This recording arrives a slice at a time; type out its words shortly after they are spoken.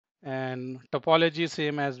and topology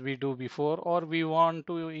same as we do before, or we want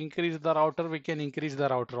to increase the router, we can increase the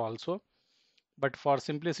router also. But for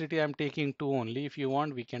simplicity, I'm taking two only. If you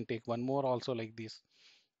want, we can take one more also like this.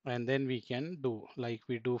 And then we can do like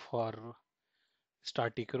we do for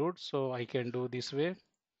static route. So I can do this way.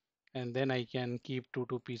 And then I can keep 2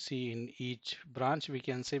 PC in each branch. We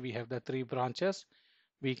can say we have the 3 branches.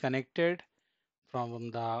 We connected from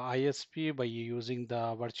the ISP by using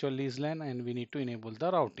the virtual lease LAN, and we need to enable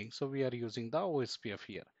the routing. So we are using the OSPF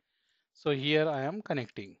here. So here I am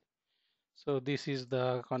connecting. So this is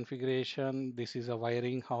the configuration. This is a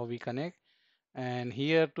wiring, how we connect. And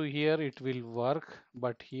here to here it will work,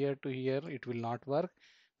 but here to here it will not work,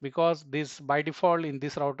 because this by default in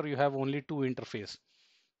this router you have only 2 interface.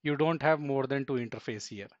 You don't have more than 2 interface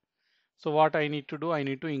here. So what I need to do, I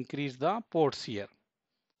need to increase the ports here.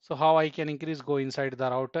 So how I can increase? Go inside the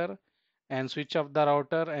router and switch off the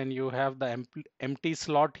router, and you have the empty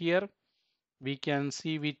slot here. We can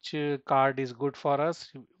see which card is good for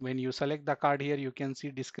us. When you select the card here, you can see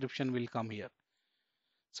description will come here.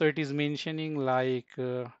 So it is mentioning like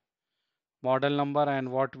model number,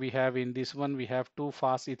 and what we have in this one, we have 2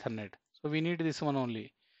 fast Ethernet. So we need this one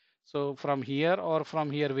only. So from here or from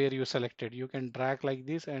here where you selected, you can drag like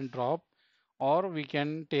this and drop, or we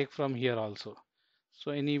can take from here also.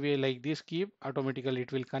 So anyway, like this, keep automatically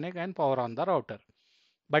it will connect and power on the router.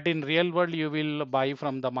 But in real world, you will buy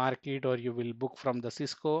from the market or you will book from the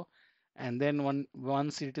Cisco, and then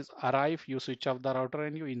once it is arrive, you switch off the router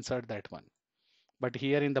and you insert that one. But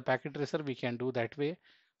here in the packet tracer, we can do that way.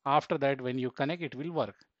 After that, when you connect, it will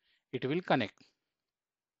work. It will connect.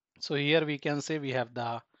 So here we can say we have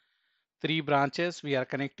the 3 branches. We are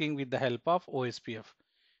connecting with the help of OSPF.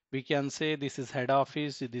 We can say this is head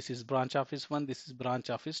office, this is branch office 1, this is branch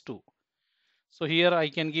office 2. So here I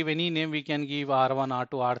can give any name. We can give R1,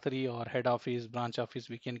 R2, R3, or head office, branch office.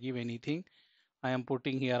 We can give anything. I am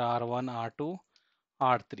putting here R1, R2,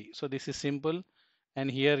 R3. So this is simple.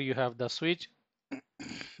 And here you have the switch,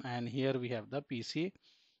 and here we have the PC.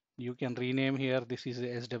 You can rename here. This is a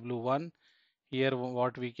SW1. Here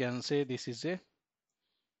what we can say, this is a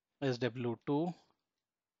SW2.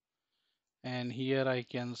 And here I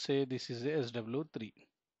can say this is a SW3.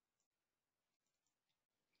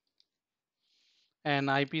 And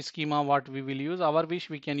IP schema, what we will use, our wish,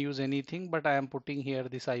 we can use anything, but I am putting here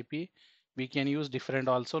this IP. We can use different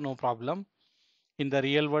also, no problem. In the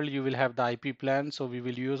real world, you will have the IP plan, so we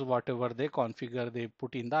will use whatever they configure, they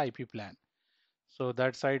put in the IP plan. So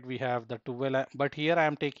that side we have the 12, but here I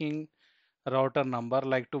am taking router number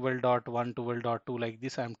like 12.1, 12.2, like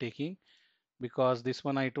this I am taking, because this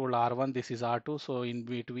one I told R1, this is R2. So in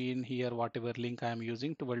between here, whatever link I am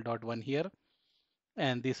using, 12.1 here,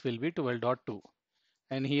 and this will be 12.2.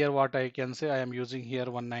 And here what I can say, I am using here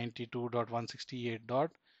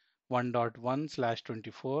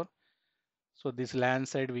 192.168.1.1/24. So this LAN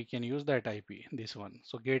side we can use that IP, this one.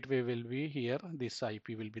 So gateway will be here, this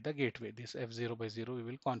IP will be the gateway, this F0/0 we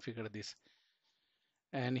will configure this.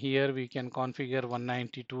 And here we can configure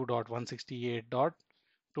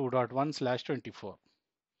 192.168.2.1/24.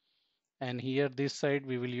 And here this side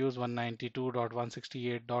we will use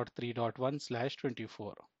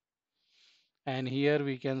 192.168.3.1/24. And here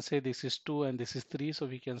we can say this is 2 and this is 3, so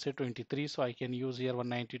we can say 23. So I can use here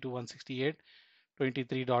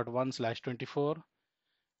 192.168.23.1/24.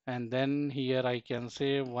 And then here I can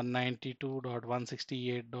say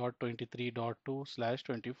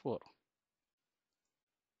 192.168.23.2/24,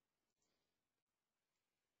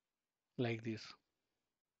 like this.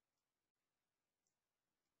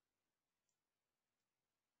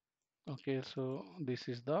 Okay, so this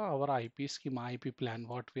is the our IP schema, IP plan,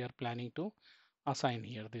 what we are planning to assign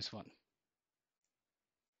here, this one.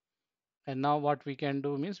 And now what we can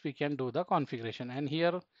do means we can do the configuration, and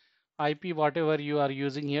here IP whatever you are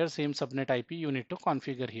using here, same subnet IP you need to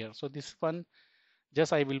configure here. So this one,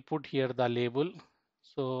 just I will put here the label,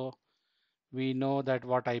 so we know that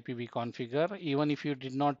what IP we configure. Even if you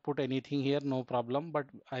did not put anything here, no problem, but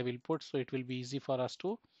I will put, so it will be easy for us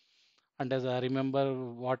to, and as I remember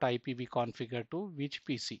what IP we configure to which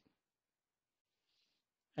PC.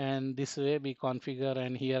 And this way we configure,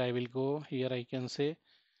 and here I will go, here I can say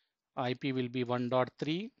IP will be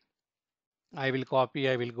 1.3. I will copy,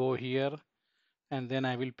 I will go here, and then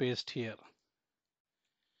I will paste here.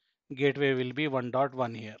 Gateway will be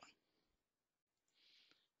 1.1 here.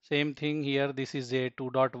 Same thing here, this is a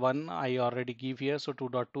 2.1 I already give here, so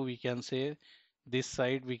 2.2 we can say this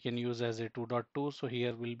side we can use as a 2.2. So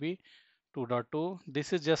here will be 2.2.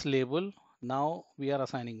 This is just label. Now we are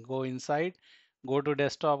assigning, go inside, go to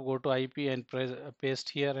desktop, go to IP and press paste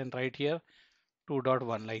here and write here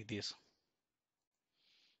 2.1 like this.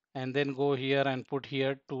 and then go here and put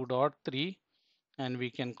here 2.3, and we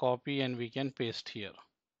can copy and we can paste here.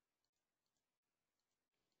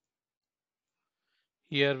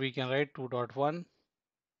 Here we can write 2.1,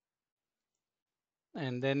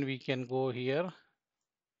 and then we can go here.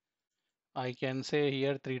 I can say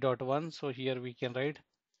here 3.1, so here we can write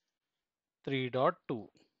 3.2.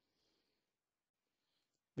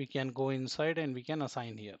 We can go inside and we can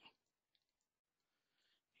assign here.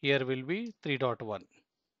 Here will be 3.1.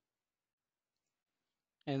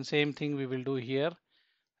 And same thing we will do here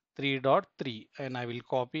 3.3, and I will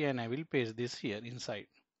copy and I will paste this here inside.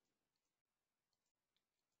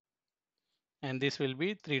 And this will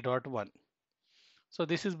be 3.1. So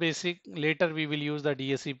this is basic. Later we will use the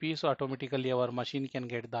DHCP, so automatically our machine can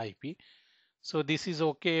get the IP. So this is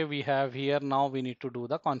okay. We have here. Now we need to do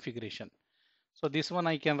the configuration. So this one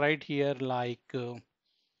I can write here like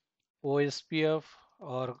OSPF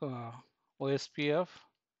or OSPF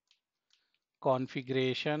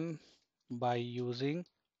configuration by using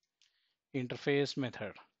interface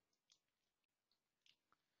method.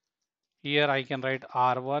 Here I can write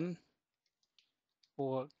R1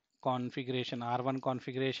 for configuration. R1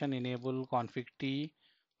 configuration enable config T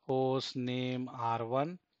host name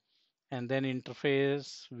R1, and then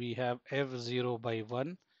interface we have F0 by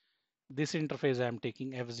 1. This interface I am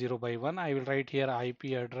taking F0 by 1. I will write here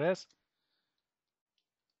IP address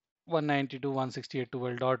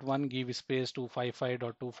 192.168.12.1, give space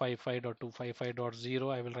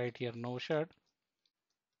 255.255.255.0. I will write here no shut.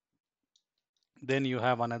 Then you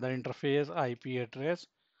have another interface IP address.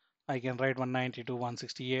 I can write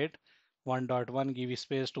 192.168.1.1, give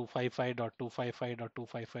space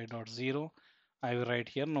 255.255.255.0. I will write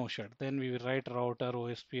here no shut. Then we will write router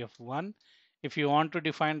OSPF1. If you want to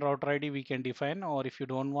define router ID, we can define, or if you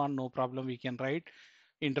don't want, no problem, we can write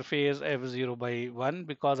interface F0 by 1,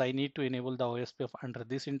 because I need to enable the OSPF under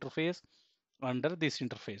this interface,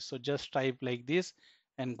 So just type like this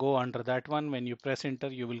and go under that one. When you press enter,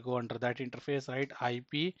 you will go under that interface, right?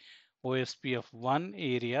 IP OSPF1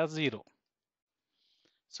 area 0.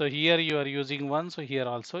 So here you are using 1, so here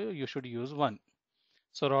also you should use 1.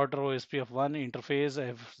 So router OSPF1 interface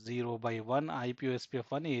F0 by 1, IP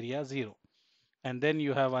OSPF1 area 0. And then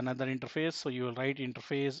you have another interface, so you will write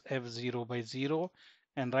interface F0 by 0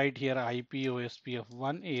 and write here IP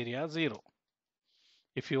OSPF1 area 0.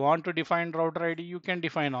 If you want to define router ID, you can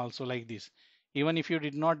define also like this. Even if you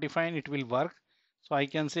did not define, it will work. So I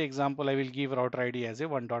can say example, I will give router ID as a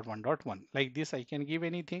 1.1.1. Like this, I can give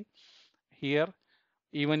anything here.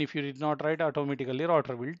 Even if you did not write, automatically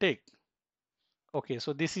router will take. Okay,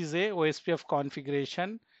 so this is a OSPF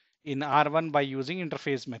configuration in R1 by using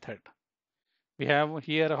interface method. We have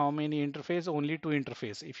here how many interface? Only 2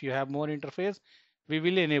 interface. If you have more interface, we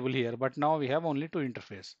will enable here, but now we have only 2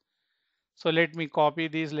 interface. So let me copy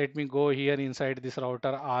this. Let me go here inside this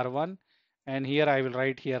router R1, and here I will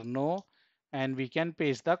write here no, and we can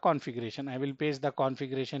paste the configuration. I will paste the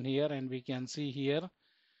configuration here, and we can see here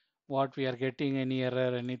what we are getting, any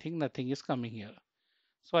error, anything, nothing is coming here.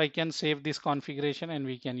 So I can save this configuration and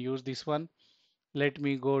we can use this one. Let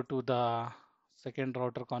me go to the second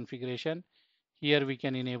router configuration. Here we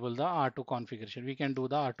can enable the R2 configuration. We can do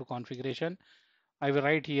the R2 configuration. I will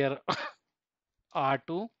write here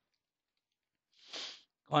R2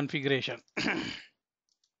 configuration.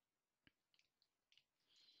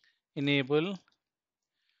 Enable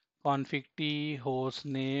config T host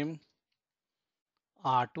name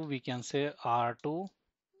R2. We can say R2,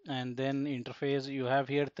 and then interface. You have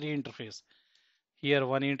here 3 interface. Here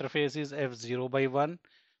one interface is F0 by 1.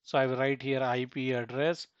 So I will write here IP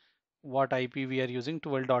address. What IP we are using?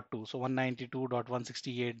 12.2. So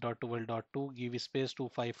 192.168.12.2. Give space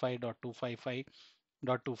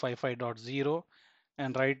 255.255.255.0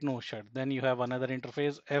 and write no shut. Then you have another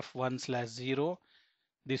interface F1/0.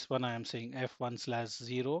 This one I am saying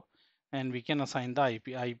F1/0, and we can assign the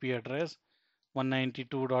IP address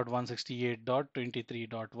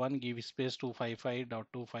 192.168.23.1. Give space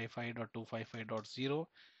 255.255.255.0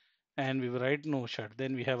 and we will write no shut.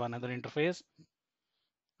 Then we have another interface,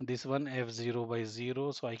 this one F0 by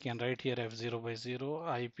 0. So I can write here F0 by 0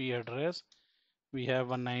 IP address. We have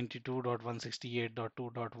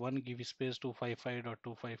 192.168.2.1. Give space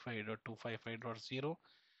 255.255.255.0.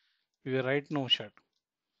 We will write no shut.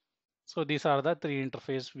 So these are the 3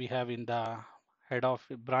 interface we have in the head of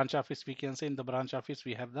branch office. We can say in the branch office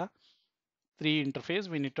we have the 3 interface.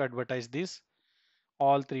 We need to advertise this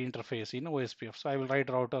all 3 interface in OSPF. So I will write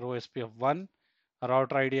router OSPF1.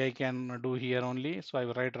 Router ID I can do here only. So I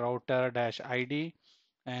will write router dash ID,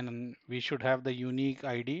 and we should have the unique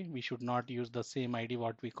ID. We should not use the same ID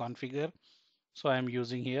what we configure. So I am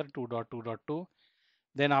using here 2.2.2.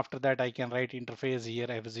 Then after that I can write interface here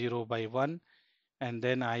F0 by 1 and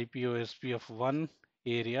then IP OSPF 1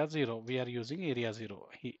 area 0. We are using area 0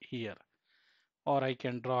 here. Or I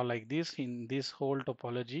can draw like this in this whole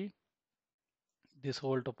topology. This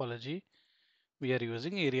whole topology we are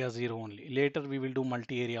using area 0 only. Later we will do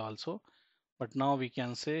multi-area also. But now we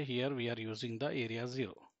can say here we are using the area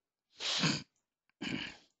 0.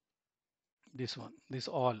 This one, this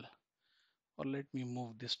all. Or let me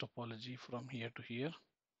move this topology from here to here.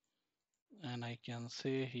 And I can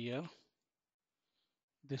say here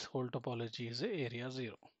this whole topology is area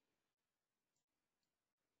 0.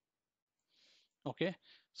 Okay,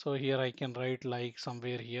 so here I can write like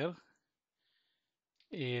somewhere here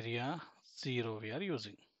area 0 we are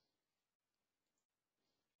using.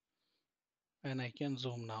 And I can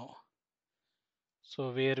zoom now.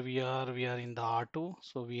 So where we are in the R2.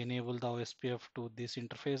 So we enable the OSPF to this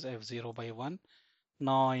interface F0 by 1.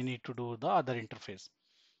 Now I need to do the other interface.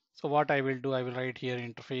 So what I will do, I will write here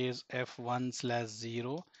interface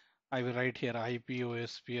F1/0. I will write here IP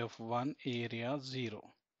OSPF 1 area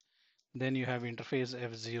 0. Then you have interface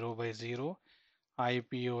F0 by 0,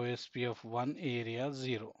 IP OSPF 1 area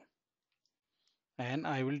 0. And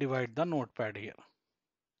I will divide the notepad here.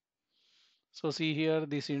 So see here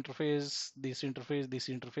this interface, this interface, this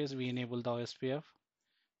interface, we enable the OSPF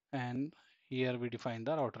and here we define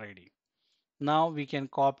the router ID. Now we can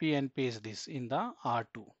copy and paste this in the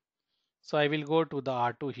R2. So I will go to the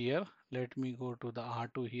R2 here. Let me go to the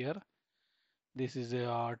R2 here. This is a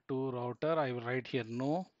R2 router. I will write here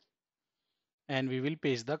no. And we will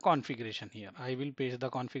paste the configuration here. I will paste the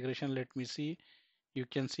configuration. Let me see. You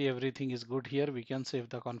can see everything is good here. We can save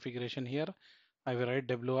the configuration here. I will write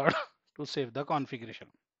WR to save the configuration.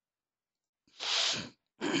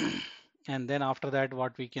 And then after that,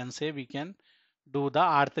 what we can say, we can do the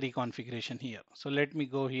R3 configuration here. So let me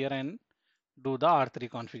go here and do the R3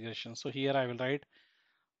 configuration. So here I will write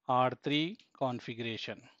R3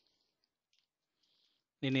 configuration.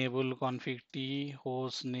 Enable config T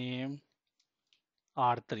host name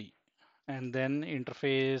R3 and then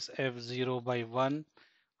interface F0 by 1.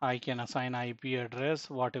 I can assign IP address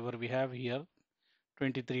whatever we have here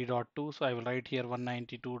 23.2. So I will write here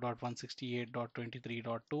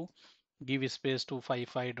 192.168.23.2. Give space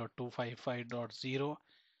 255.255.0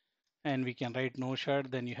 and we can write no shut.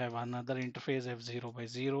 Then you have another interface F0 by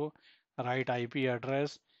 0. Write IP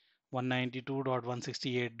address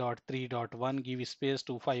 192.168.3.1. Give space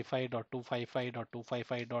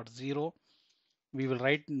 255.255.255.0. We will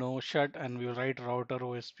write no shut and we will write router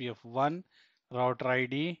OSPF 1 router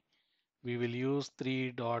ID. We will use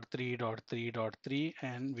 3.3.3.3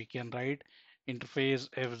 and we can write interface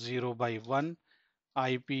F0 by 1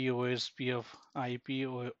 IP OSPF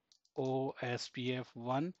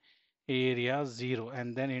 1 area 0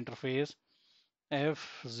 and then interface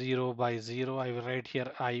F0 by 0. I will write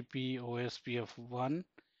here IP OSPF 1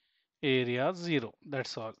 area 0.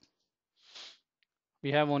 That's all.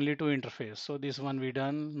 We have only two interface. So this one we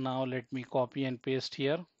done. Now let me copy and paste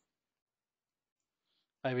here.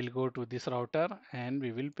 I will go to this router and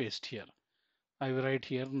we will paste here. I will write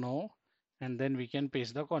here no and then we can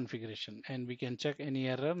paste the configuration and we can check any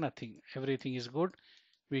error, nothing. Everything is good.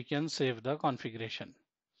 We can save the configuration.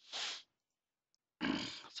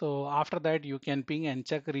 So after that you can ping and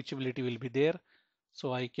check reachability will be there.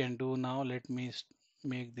 So I can do now. Let me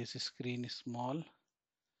make this screen small.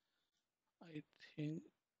 I think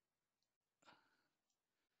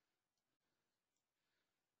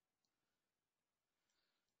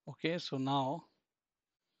okay, so now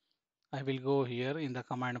I will go here in the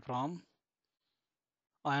command prompt.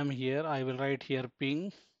 I am here. I will write here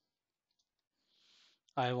ping.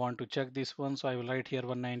 I want to check this one. So I will write here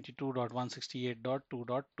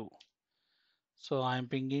 192.168.2.2. So I'm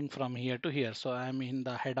pinging from here to here. So I'm in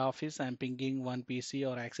the head office. I'm pinging one PC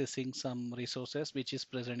or accessing some resources which is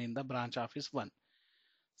present in the branch office 1.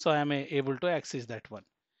 So I'm able to access that one.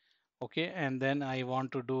 Okay. And then I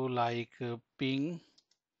want to do like ping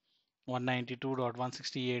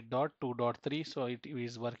 192.168.2.3. So it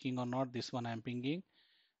is working or not. This one I'm pinging.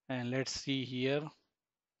 And let's see here.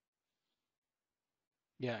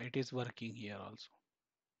 Yeah, it is working here also.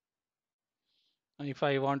 If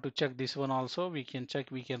I want to check this one also, we can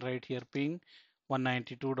check. We can write here ping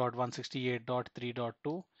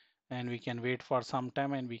 192.168.3.2 and we can wait for some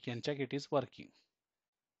time and we can check it is working.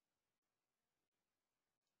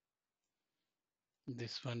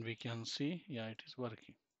 This one we can see. Yeah, it is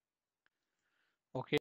working. Okay.